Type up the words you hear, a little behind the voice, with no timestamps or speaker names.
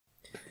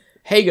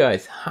Hey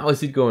guys,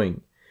 how's it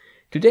going?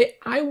 Today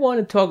I want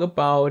to talk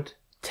about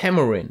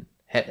Temurin.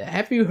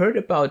 Have you heard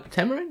about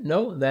Temurin?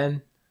 No?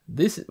 Then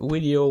this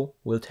video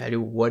will tell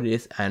you what it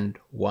is and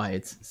why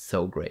it's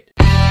so great.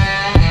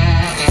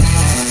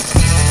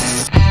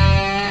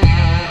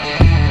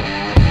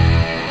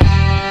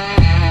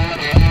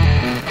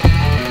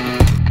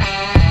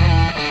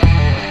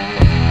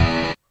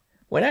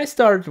 When I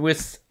started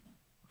with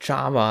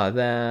Java,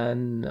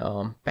 then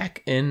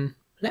back in,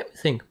 let me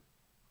think.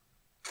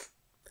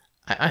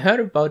 I heard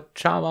about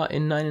Java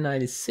in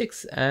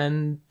 1996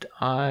 and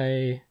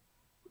I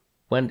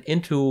went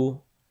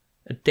into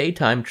a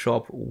daytime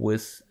job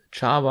with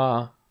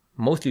Java,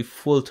 mostly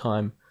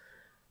full-time,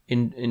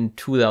 in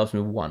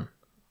 2001.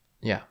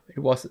 Yeah, it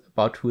was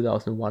about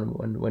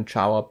 2001 when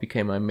Java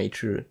became a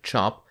major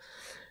job.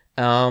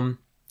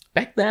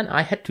 Back then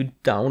I had to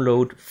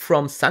download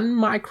from Sun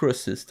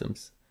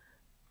Microsystems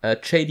a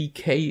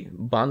JDK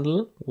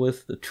bundle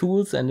with the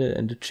tools and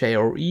the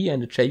JRE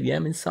and the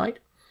JVM inside.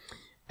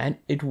 And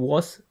it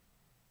was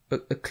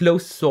a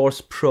closed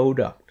source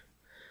product.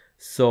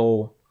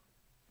 So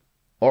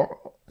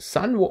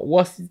Sun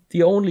was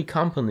the only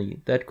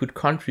company that could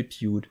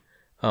contribute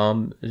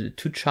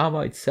to Java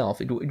itself.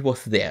 It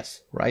was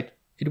theirs, right?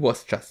 It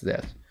was just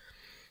theirs.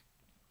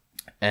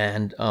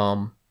 And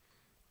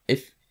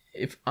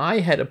if I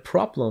had a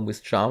problem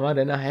with Java,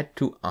 then I had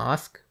to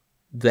ask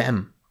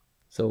them.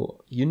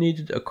 So you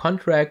needed a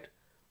contract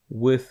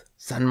with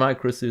Sun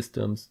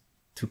Microsystems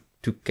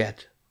to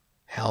get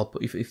help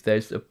if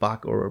there's a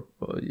bug or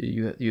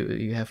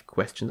you have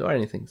questions or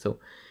anything. So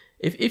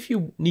if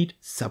you need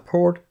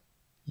support,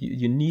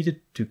 you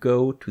needed to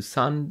go to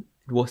Sun.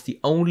 It was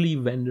the only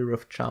vendor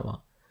of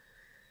Java.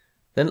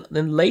 Then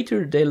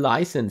later they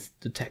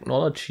licensed the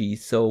technology,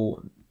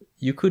 so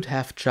you could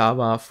have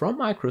Java from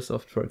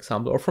Microsoft, for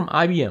example, or from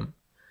IBM.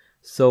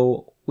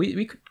 So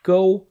we could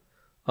go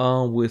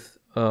with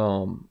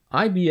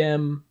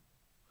IBM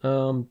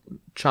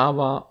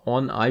Java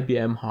on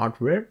IBM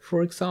hardware,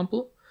 for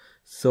example.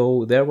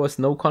 So there was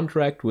no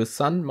contract with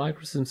Sun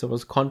Microsystems, there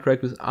was a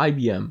contract with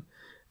IBM.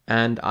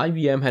 And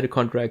IBM had a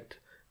contract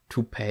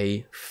to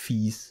pay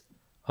fees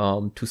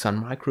to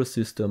Sun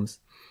Microsystems.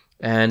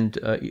 And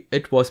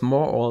it was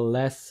more or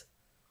less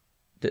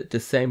the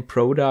same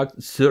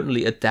product,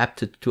 certainly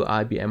adapted to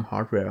IBM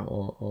hardware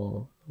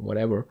or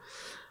whatever.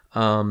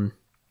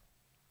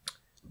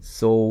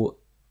 So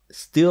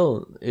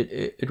still,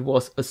 it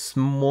was a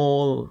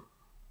small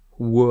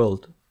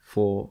world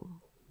for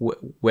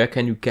where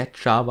can you get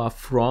Java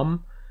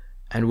from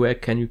and where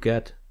can you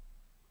get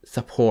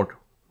support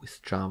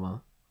with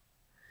Java.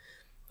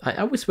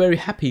 I was very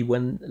happy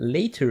when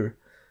later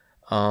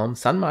Sun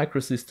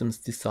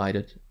Microsystems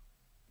decided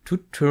to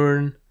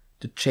turn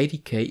the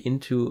JDK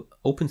into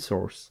open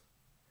source.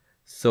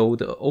 So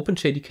the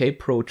OpenJDK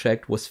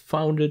project was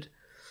founded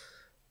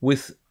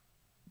with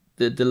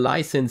the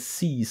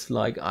licensees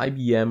like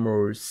IBM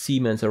or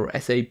Siemens or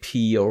SAP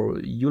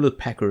or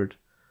Hewlett-Packard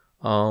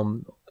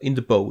in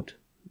the boat.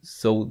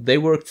 So they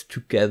worked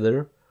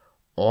together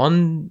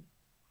on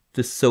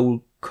the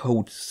sole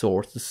code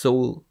source, the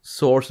sole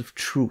source of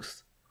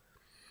truth.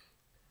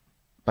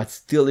 But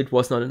still it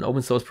was not an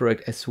open source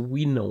project as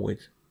we know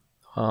it.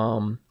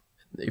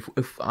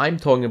 If I'm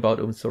talking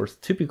about open source,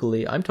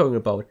 typically I'm talking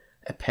about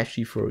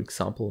Apache, for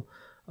example,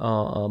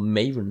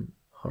 Maven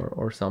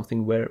or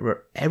something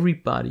where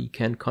everybody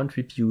can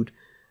contribute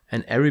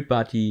and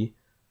everybody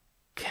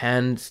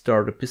can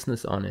start a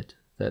business on it.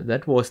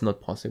 That was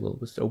not possible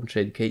with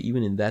OpenJDK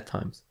even in that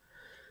times.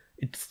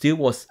 It still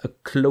was a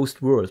closed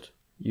world.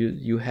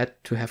 You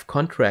had to have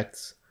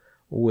contracts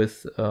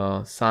with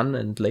Sun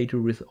and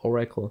later with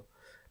Oracle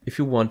if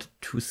you wanted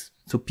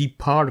to be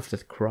part of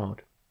that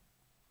crowd.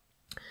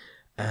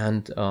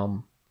 And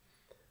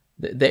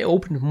they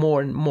opened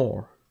more and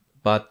more.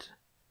 But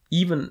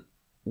even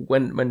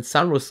when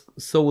Sun was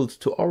sold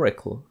to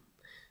Oracle,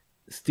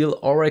 still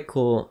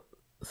Oracle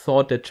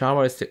thought that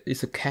Java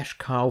is a cash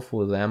cow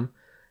for them.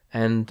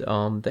 And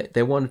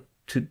they wanted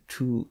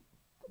to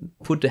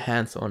put the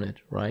hands on it,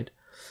 right?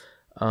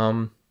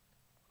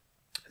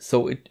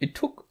 So it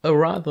took a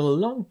rather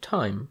long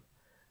time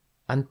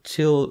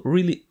until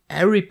really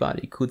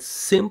everybody could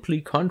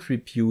simply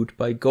contribute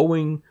by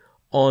going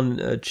on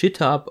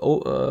GitHub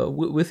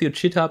with your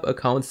GitHub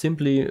account.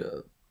 Simply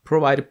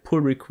provide a pull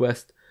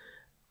request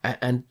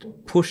and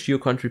push your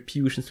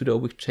contributions to the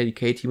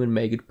OpenJDK team and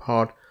make it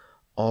part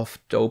of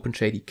the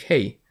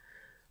OpenJDK.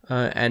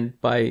 And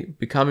by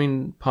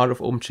becoming part of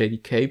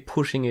OpenJDK,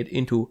 pushing it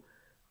into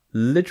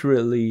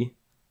literally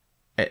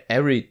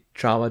every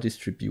Java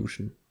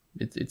distribution.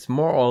 It's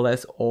more or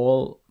less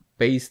all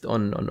based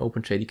on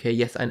OpenJDK.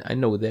 Yes, I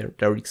know there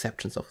are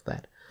exceptions of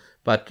that,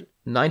 but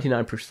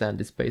 99%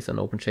 is based on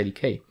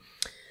OpenJDK.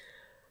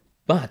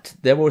 But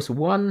there was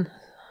one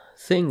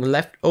thing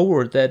left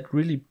over that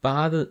really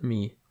bothered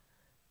me.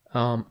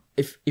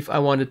 If I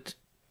wanted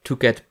to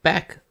get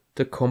back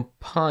the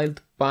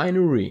compiled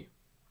binary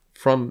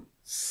from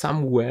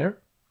somewhere,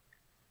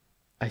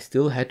 I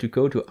still had to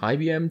go to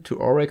IBM, to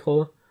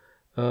Oracle,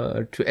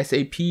 to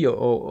SAP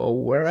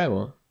or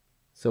wherever.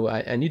 So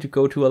I need to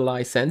go to a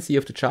licensee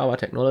of the Java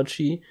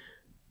technology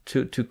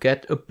to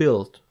get a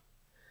build.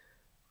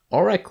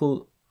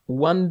 Oracle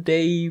one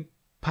day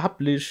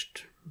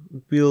published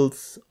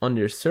builds on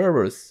their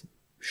servers,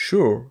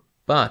 sure,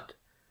 but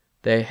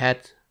they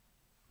had,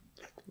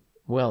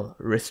 well,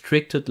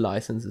 restricted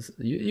licenses.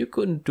 You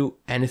couldn't do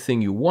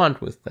anything you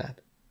want with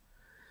that.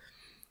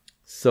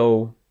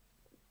 So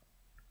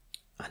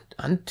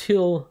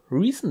until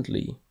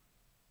recently,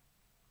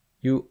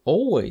 you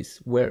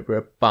always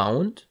were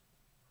bound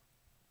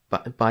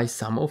by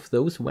some of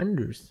those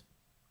vendors.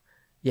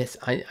 Yes,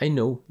 I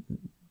know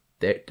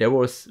there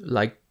was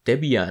like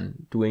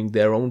Debian doing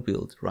their own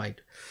build, right?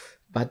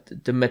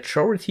 But the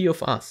majority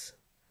of us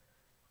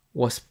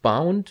was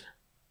bound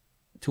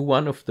to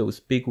one of those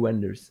big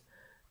vendors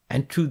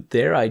and to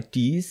their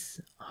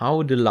ideas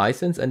how the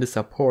license and the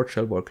support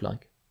shall work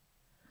like.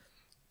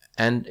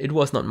 And it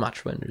was not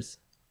much vendors.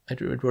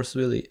 It was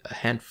really a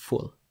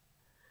handful.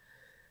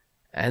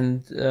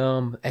 And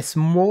as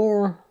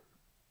more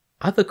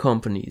other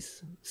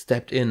companies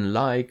stepped in,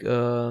 like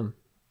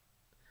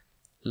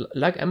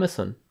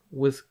Amazon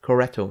with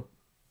Corretto,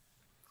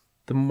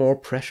 the more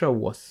pressure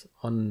was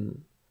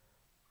on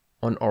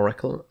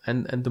Oracle,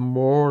 and the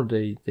more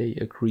they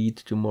agreed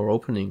to more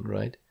opening,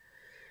 right?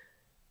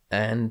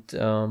 And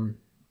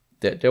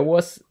there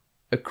was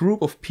a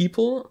group of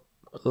people,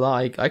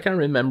 like I can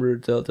remember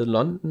the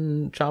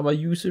London Java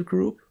user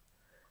group,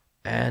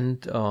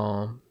 and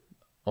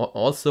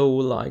also,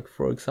 like,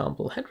 for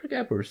example, Hendrik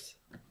Ebbers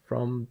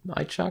from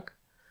iChuck,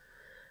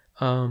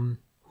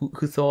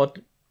 who thought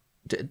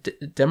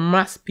there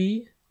must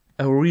be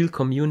a real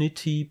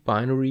community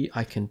binary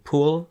I can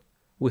pull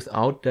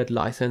without that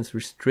license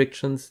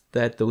restrictions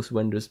that those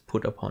vendors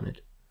put upon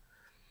it.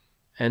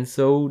 And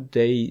so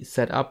they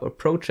set up a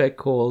project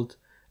called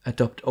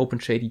Adopt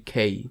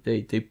OpenJDK.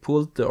 They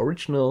pulled the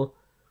original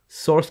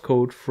source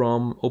code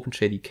from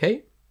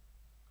OpenJDK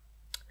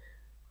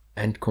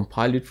and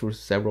compiled it for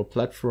several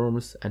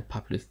platforms and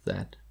published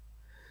that.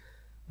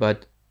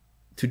 But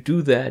to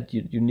do that,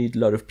 you need a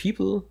lot of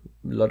people,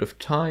 a lot of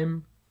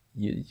time.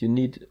 You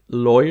need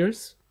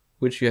lawyers,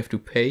 which you have to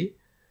pay.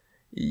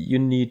 You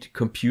need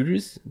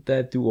computers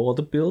that do all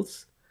the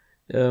builds.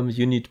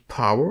 You need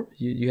power.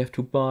 You have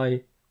to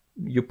buy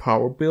your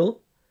power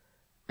bill.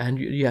 And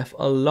you have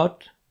a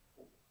lot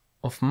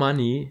of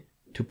money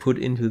to put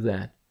into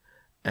that.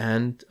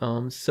 And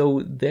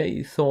so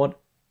they thought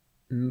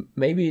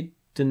maybe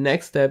the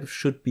next step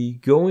should be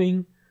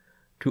going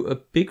to a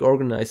big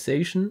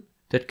organization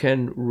that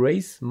can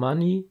raise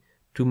money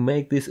to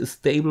make this a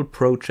stable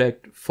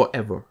project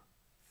forever.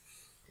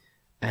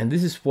 And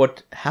this is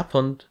what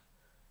happened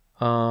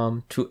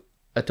to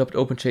Adopt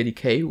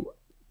OpenJDK.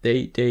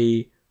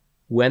 They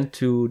went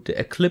to the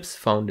Eclipse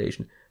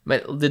Foundation.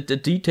 The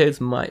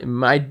details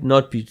might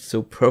not be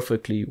so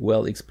perfectly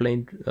well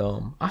explained.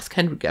 Ask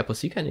Hendrik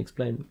Ebbers, he can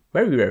explain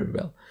very, very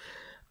well.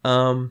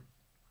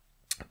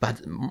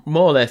 But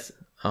more or less,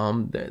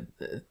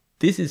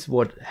 this is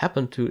what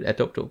happened to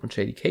Adopt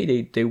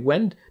OpenJDK. They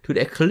went to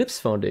the Eclipse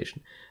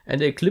Foundation. And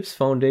the Eclipse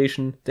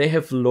Foundation, they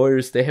have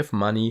lawyers, they have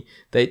money,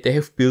 they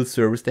have build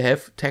service, they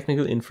have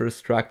technical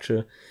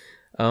infrastructure.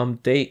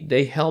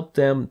 They help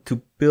them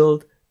to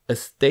build a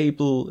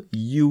stable,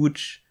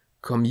 huge,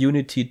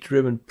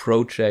 community-driven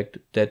project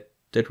that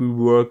will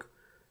work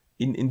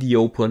in the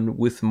open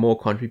with more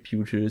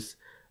contributors,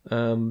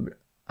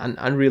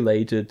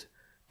 unrelated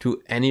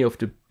to any of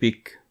the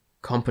big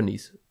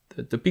companies.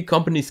 The big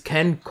companies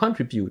can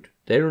contribute.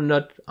 They're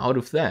not out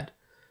of that.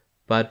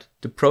 But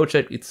the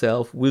project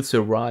itself will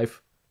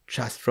survive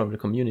just from the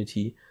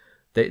community.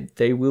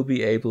 They will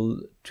be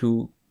able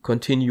to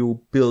continue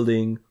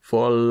building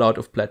for a lot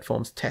of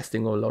platforms,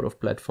 testing a lot of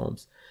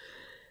platforms.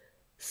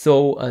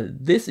 So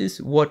this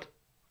is what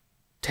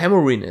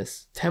Temurin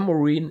is.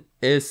 Temurin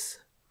is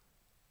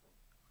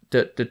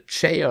the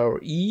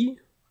JRE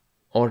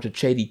or the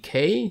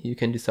JDK, you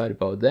can decide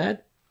about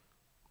that,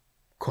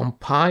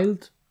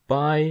 compiled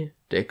by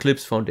the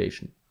Eclipse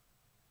Foundation.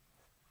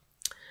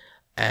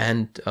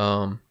 And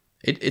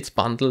it's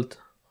bundled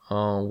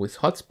with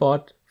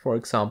Hotspot, for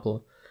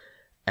example,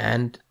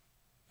 and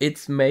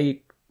it's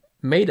made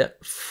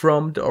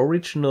from the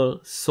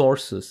original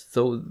sources.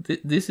 So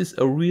this is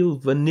a real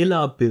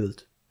vanilla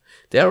build.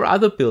 There are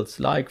other builds,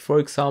 like, for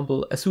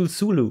example, Azul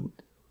Zulu,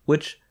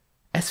 which,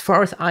 as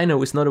far as I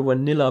know, is not a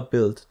vanilla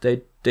build.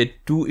 They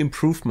do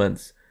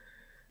improvements.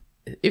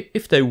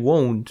 If they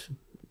won't,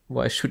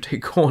 why should they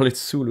call it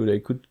Zulu? They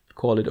could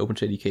call it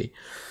OpenJDK.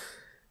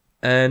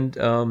 And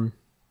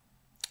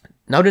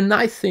now the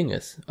nice thing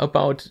is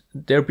about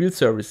their build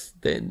service,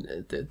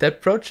 that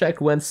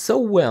project went so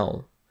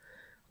well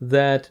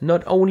that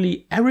not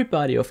only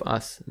everybody of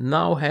us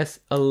now has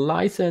a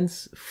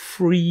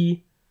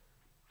license-free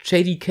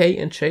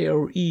JDK and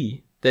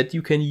JRE that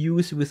you can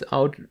use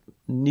without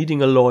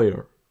needing a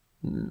lawyer,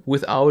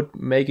 without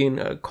making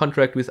a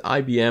contract with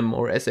IBM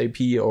or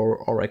SAP or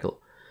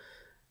Oracle.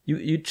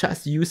 You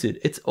just use it.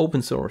 It's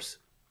open source.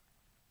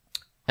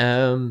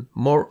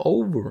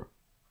 Moreover,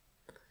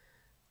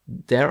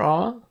 there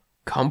are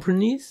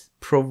companies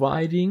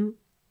providing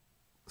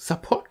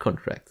support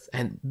contracts.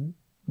 And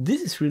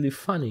this is really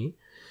funny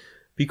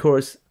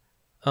because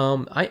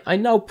I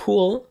now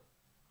pull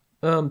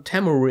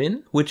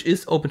Temurin, which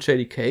is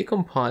OpenJDK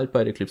compiled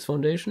by the Eclipse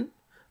Foundation,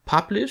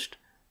 published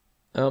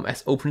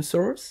as open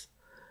source,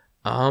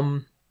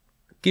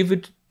 give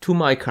it to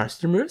my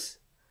customers,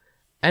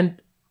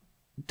 and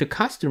the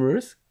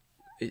customers,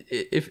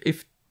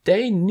 if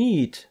they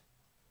need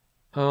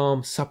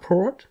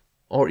support,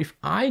 or if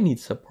I need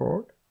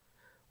support,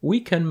 we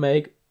can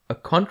make a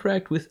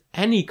contract with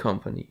any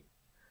company.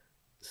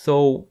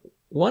 So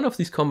one of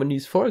these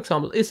companies, for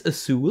example, is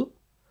Azul.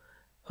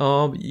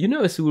 You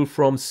know Azul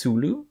from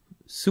Zulu.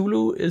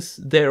 Zulu is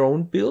their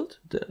own build,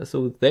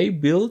 so they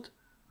build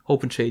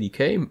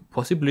OpenJDK,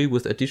 possibly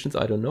with additions,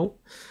 I don't know.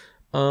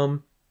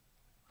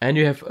 And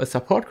you have a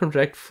support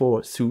contract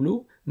for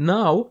Zulu.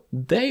 Now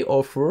they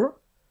offer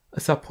a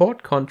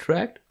support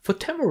contract for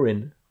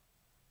Temurin.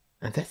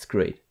 And that's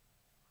great.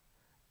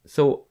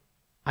 So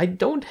I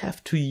don't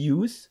have to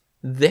use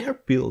their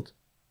build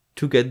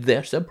to get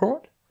their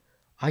support.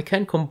 I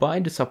can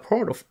combine the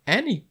support of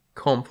any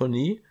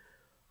company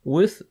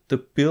with the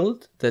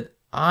build that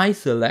I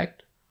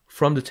select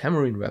from the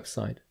Temurin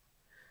website.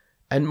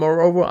 And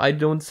moreover, I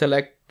don't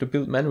select the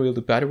build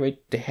manually. By the way,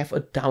 they have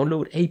a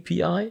download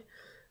API.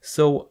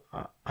 So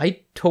I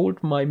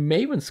told my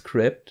Maven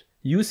script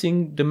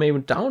using the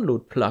Maven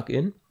download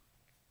plugin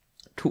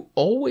to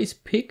always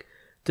pick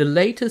the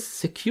latest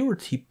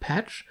security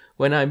patch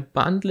when I'm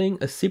bundling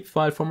a zip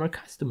file from a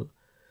customer.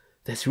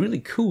 That's really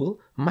cool.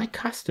 My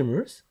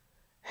customers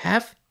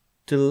have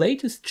the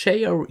latest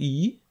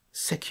JRE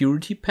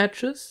security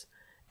patches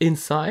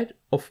inside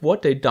of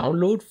what they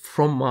download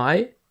from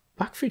my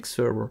bug fix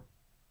server.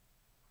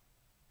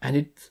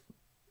 And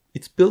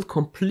it's built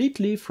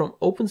completely from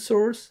open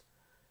source,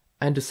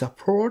 and the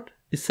support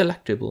is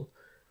selectable.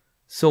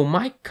 So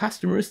my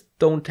customers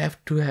don't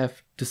have to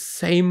have the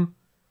same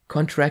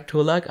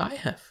contractor like I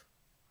have.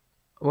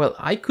 Well,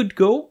 I could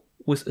go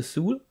with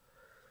Azul.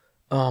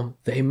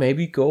 They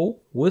maybe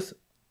go with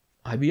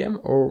IBM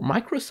or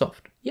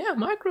Microsoft. Yeah,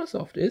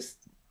 Microsoft is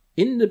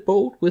in the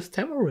boat with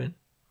Temurin.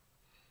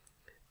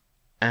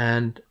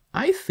 And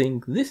I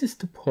think this is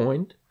the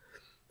point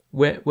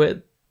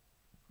where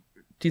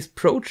this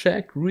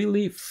project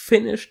really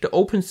finished the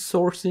open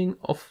sourcing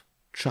of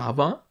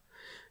Java,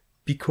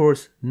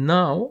 because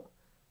now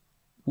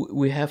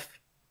we have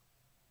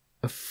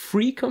a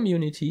free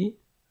community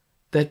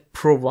that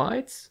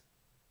provides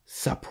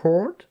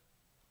support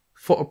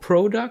for a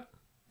product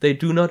they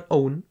do not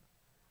own.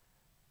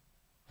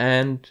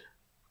 And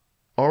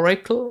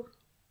Oracle,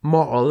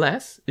 more or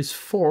less, is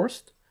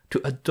forced to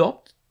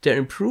adopt their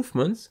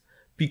improvements,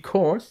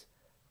 because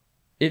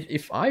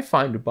if I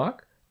find a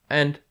bug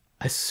and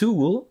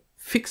Azul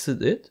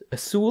fixes it,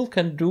 Azul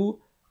can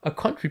do a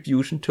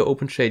contribution to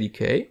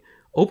OpenJDK.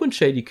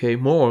 OpenJDK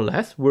more or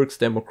less works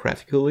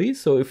democratically,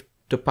 so if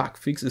the bug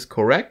fix is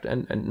correct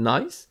and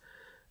nice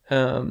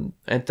and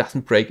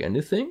doesn't break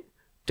anything,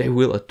 they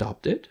will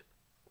adopt it.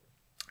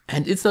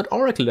 And it's not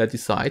Oracle that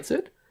decides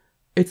it,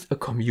 it's a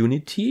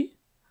community,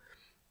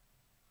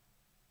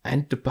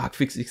 and the bug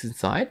fix is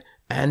inside,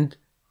 and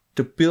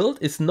the build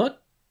is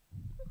not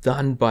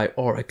done by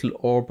Oracle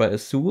or by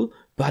Azul,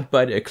 but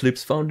by the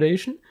Eclipse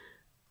Foundation.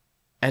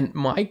 And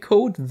my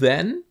code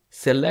then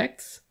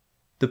selects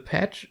the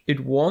patch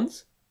it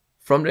wants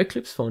from the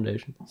Eclipse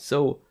Foundation.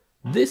 So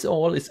this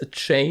all is a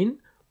chain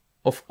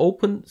of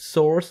open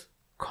source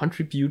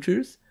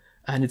contributors,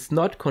 and it's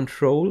not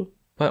controlled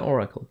by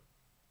Oracle.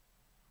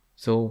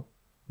 So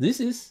this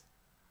is,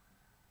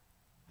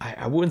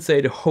 I wouldn't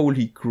say the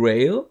holy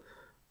grail,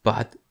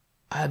 but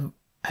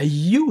a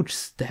huge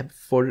step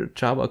for the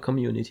Java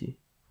community.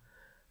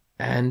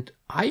 And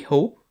I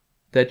hope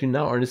that you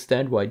now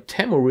understand why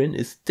Temurin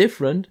is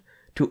different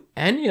to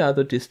any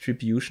other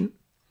distribution,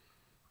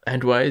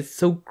 and why it's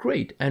so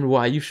great, and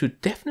why you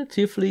should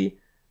definitively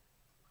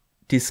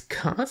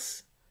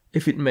discuss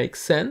if it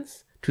makes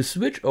sense to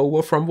switch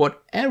over from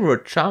whatever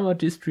Java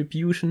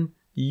distribution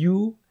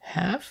you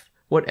have,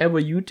 whatever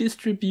you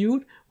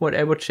distribute,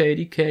 whatever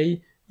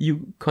JDK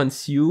you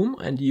consume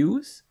and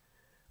use,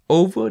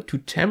 over to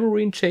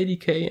Temurin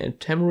JDK and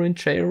Temurin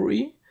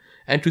JRE,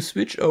 and to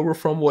switch over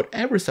from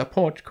whatever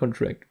support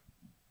contract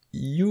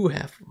you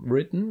have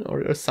written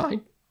or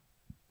assigned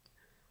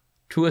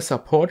to a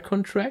support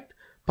contract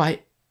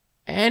by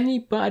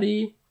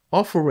anybody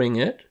offering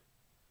it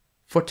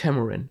for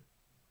Temurin.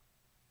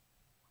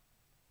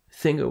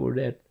 Think over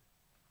that.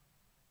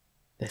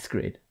 That's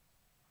great.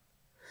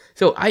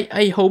 So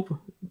I hope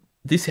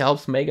this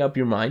helps make up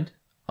your mind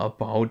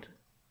about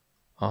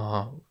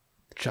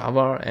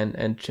Java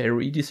and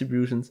JRE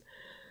distributions.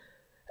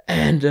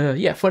 And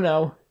yeah, for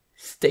now,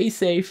 stay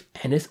safe,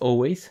 and as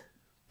always,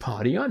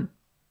 party on.